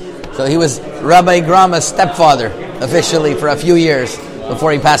Blau, so he was Rabbi Grama's stepfather officially for a few years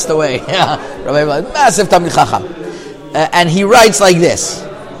before he passed away. Yeah, Rabbi Blau, massive Talmid Chacham, and he writes like this.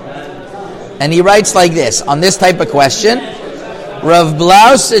 On this type of question, Rav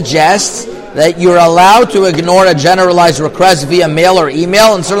Blau suggests that you're allowed to ignore a generalized request via mail or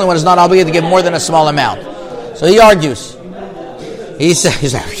email, and certainly one is not obligated to give more than a small amount. So he argues. He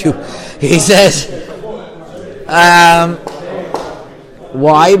says,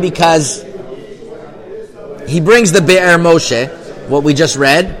 Why? Because he brings the Be'er Moshe, what we just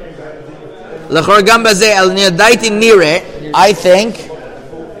read. I think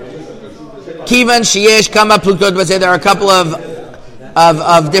Kivan Sheyesh Kama Plutot Bazeh, there are a couple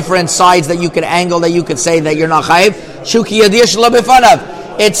of different sides that you could angle, that you could say that you're not chayiv. Shuki Yadir Shelo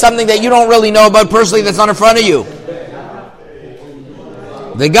B'fanav. It's something that you don't really know about personally that's not in front of you.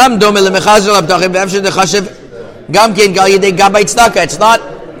 V'gam domeh lemechazor l'abtachim v'efsheh dechashev gam ken gal yedei gabay tzedakah. It's not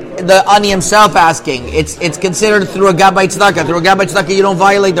the ani himself asking. It's considered through a gabay tzedakah. Through a gabay tzedakah, you don't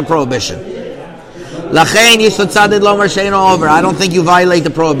violate the prohibition. Lachein yisod tzadid lomer she'eino over. I don't think you violate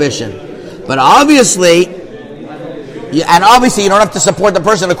the prohibition. But obviously you don't have to support the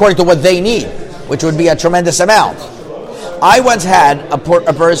person according to what they need, which would be a tremendous amount. I once had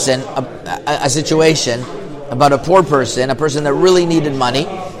a situation about a poor person, a person that really needed money.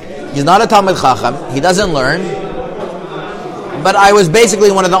 He's not a Talmid Chacham. He doesn't learn. But I was basically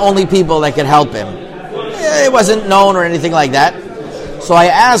one of the only people that could help him. It wasn't known or anything like that. So I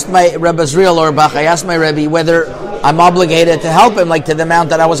asked my Rebbe Zriel Orbach, I asked my Rebbe whether I'm obligated to help him, like to the amount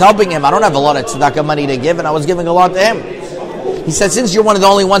that I was helping him. I don't have a lot of tzedakah money to give, and I was giving a lot to him. He said, since you're one of the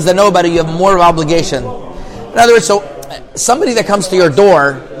only ones that know about it, you have more of an obligation. In other words, so somebody that comes to your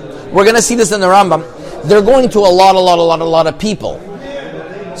door, we're going to see this in the Rambam, they're going to a lot of people.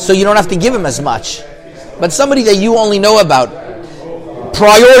 So you don't have to give him as much. But somebody that you only know about,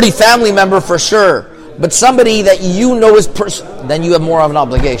 priority family member for sure, but somebody that you know is then you have more of an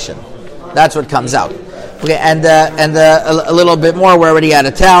obligation. That's what comes out. Okay, and a little bit more. We're already out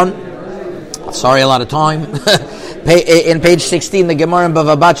of town. Sorry, a lot of time. In page 16, the Gemara in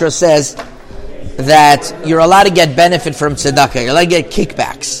Bava Batra says that you're allowed to get benefit from tzedakah. You're allowed to get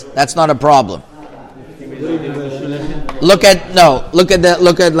kickbacks. That's not a problem. Look at like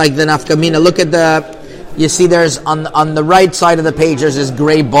the nafkamina. Look at you see there's on the right side of the page there's this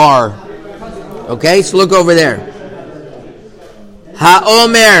gray bar. Okay, so look over there.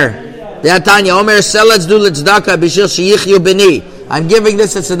 Ha-omer. De'atanya, Omer selets du l'tzedakah b'shil sheyichyu b'ni. I'm giving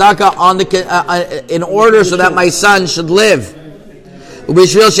this as tzedakah in order so that my son should live.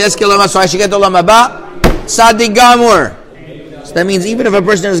 U'b'shil she'eskel olam, so I should get olam haba. Tzadik gamur. So that means even if a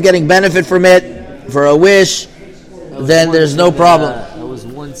person is getting benefit from it, for a wish, then there's no problem. I was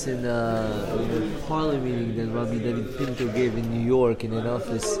once in a parlor meeting that Rabbi David Pinto gave in New York in an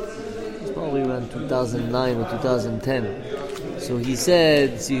office. It's probably around 2009 or 2010. So he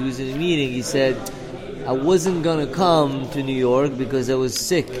said, he was in a meeting, he said, I wasn't going to come to New York because I was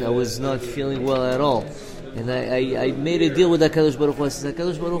sick. I was not feeling well at all. And I made a deal with HaKadosh Baruch Hu. I said,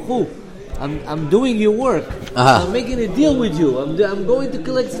 HaKadosh Baruch Hu, I'm doing your work. I'm making a deal with you. I'm going to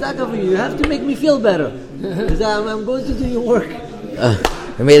collect tzedakah for you. You have to make me feel better. Because I'm going to do your work.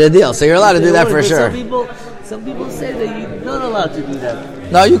 You made a deal, so you're allowed to do that for sure. Some people say that you're not allowed to do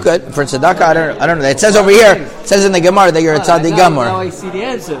that. No, you could. For tzedakah, I don't know. It says over here, it says in the Gemara that you're a tzaddik gamur. Now I see the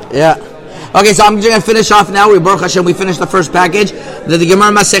answer. Yeah. Okay, so I'm just going to finish off now. We Baruch Hashem, we finished the first package. The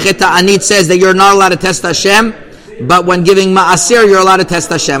Gemara Masechet Ta'anit says that you're not allowed to test Hashem, but when giving Ma'asir, you're allowed to test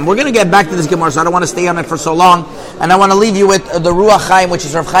Hashem. We're going to get back to this Gemara, so I don't want to stay on it for so long. And I want to leave you with the Ruach Chaim, which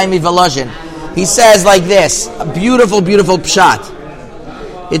is Rav Chaim Volozhin. He says like this, a beautiful, beautiful pshat.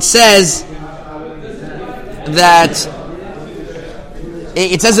 It says that,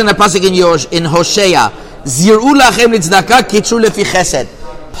 it says in the pasuk in Hosea, Zir'u lachem l'tzedakah kitru lefi chesed.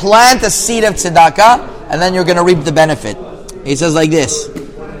 Plant a seed of tzedakah, and then you're going to reap the benefit. He says like this.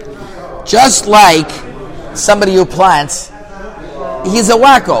 Just like somebody who plants, he's a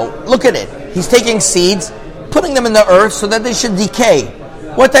wacko. Look at it. He's taking seeds, putting them in the earth so that they should decay.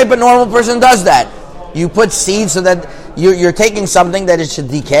 What type of normal person does that? You put seeds so that you're taking something that it should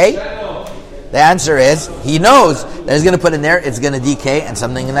decay? The answer is, he knows that he's going to put in there, it's going to decay, and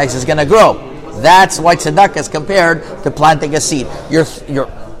something nice is going to grow. That's why tzedakah is compared to planting a seed.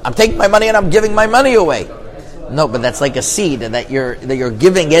 I'm taking my money and I'm giving my money away. No, but that's like a seed that you're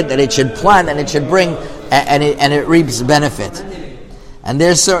giving it, that it should plant and it should bring, and it reaps benefit. And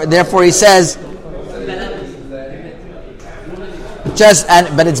therefore he says,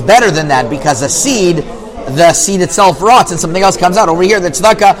 but it's better than that, because the seed itself rots and something else comes out. Over here, the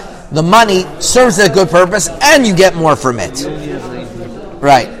tzedakah, the money serves a good purpose, and you get more from it.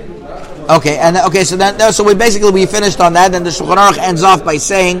 Right. Okay. So we finished on that. And the Shulchan Aruch ends off by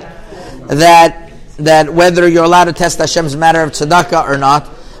saying that whether you're allowed to test Hashem's matter of tzedakah or not,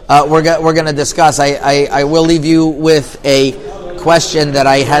 we're going to discuss. I will leave you with a question that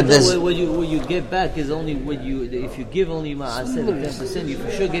I had. What you get back is only if you give only ma'aseh, the 10%, you're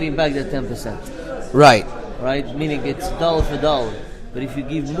for sure getting back that 10%. Right. Meaning it's dollar for dollar. But if you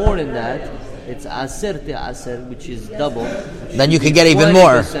give more than that, it's aser te aser, which is double. Then you could get even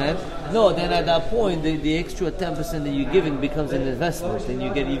more. No, then at that point, the extra 10% that you're giving becomes an investment. Then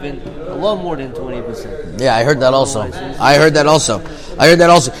you get even a lot more than 20%. Yeah, I heard that also.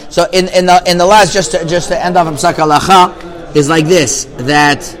 So in the last, just to end off of Psak Halacha, is like this,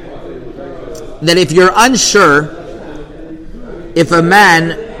 that if you're unsure if a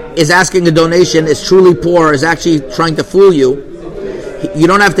man is asking a donation, is truly poor, is actually trying to fool you, you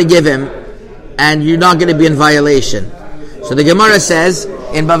don't have to give him, and you're not going to be in violation. So the Gemara says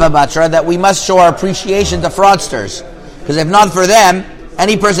in Bava Batra that we must show our appreciation to fraudsters, because if not for them,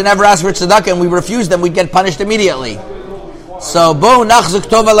 any person ever asked for tzedakah and we refuse them, we'd get punished immediately. So bo nachzuk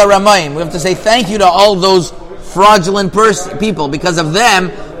tov ala ramayim. We have to say thank you to all those fraudulent people. Because of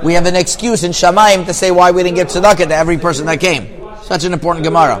them, we have an excuse in Shamayim to say why we didn't give tzedakah to every person that came. Such an important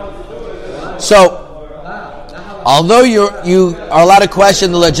Gemara. So, although you are allowed to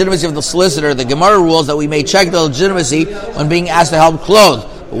question the legitimacy of the solicitor, the Gemara rules that we may check the legitimacy when being asked to help clothe.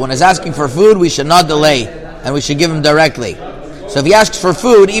 But when he's asking for food, we should not delay, and we should give him directly. So if he asks for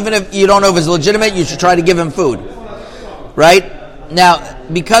food, even if you don't know if it's legitimate, you should try to give him food. Right? Now,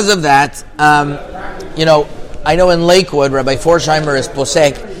 because of that, I know in Lakewood, Rabbi Forsheimer is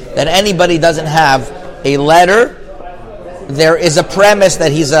posek, that anybody doesn't have a letter, there is a premise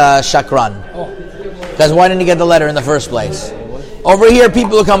that he's a shakran. Because why didn't he get the letter in the first place? Over here,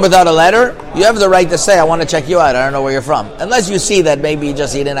 people who come without a letter, you have the right to say, I want to check you out, I don't know where you're from. Unless you see that maybe he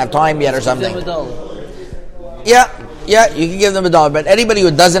didn't have time yet or something. Yeah, you can give them $1. But anybody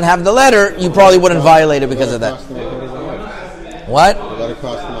who doesn't have the letter, you probably wouldn't violate it because of that. What? The letter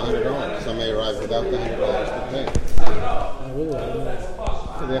cost them $100. Some may arrive without the $100 to pay.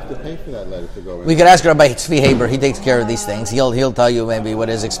 So they have to pay for that letter to go in. We could ask Rabbi Tzvi Haber. He takes care of these things. He'll tell you maybe what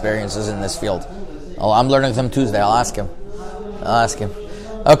his experience is in this field. Oh, I'm learning with him Tuesday. I'll ask him.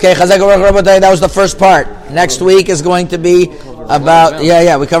 Okay, Chazak Baruch Rabbatai, that was the first part. Next week is going to be about,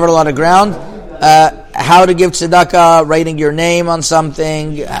 we covered a lot of ground. How to give tzedakah, writing your name on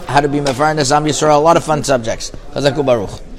something, how to be mefarnes Am Yisrael, a lot of fun subjects. Chazak Baruch.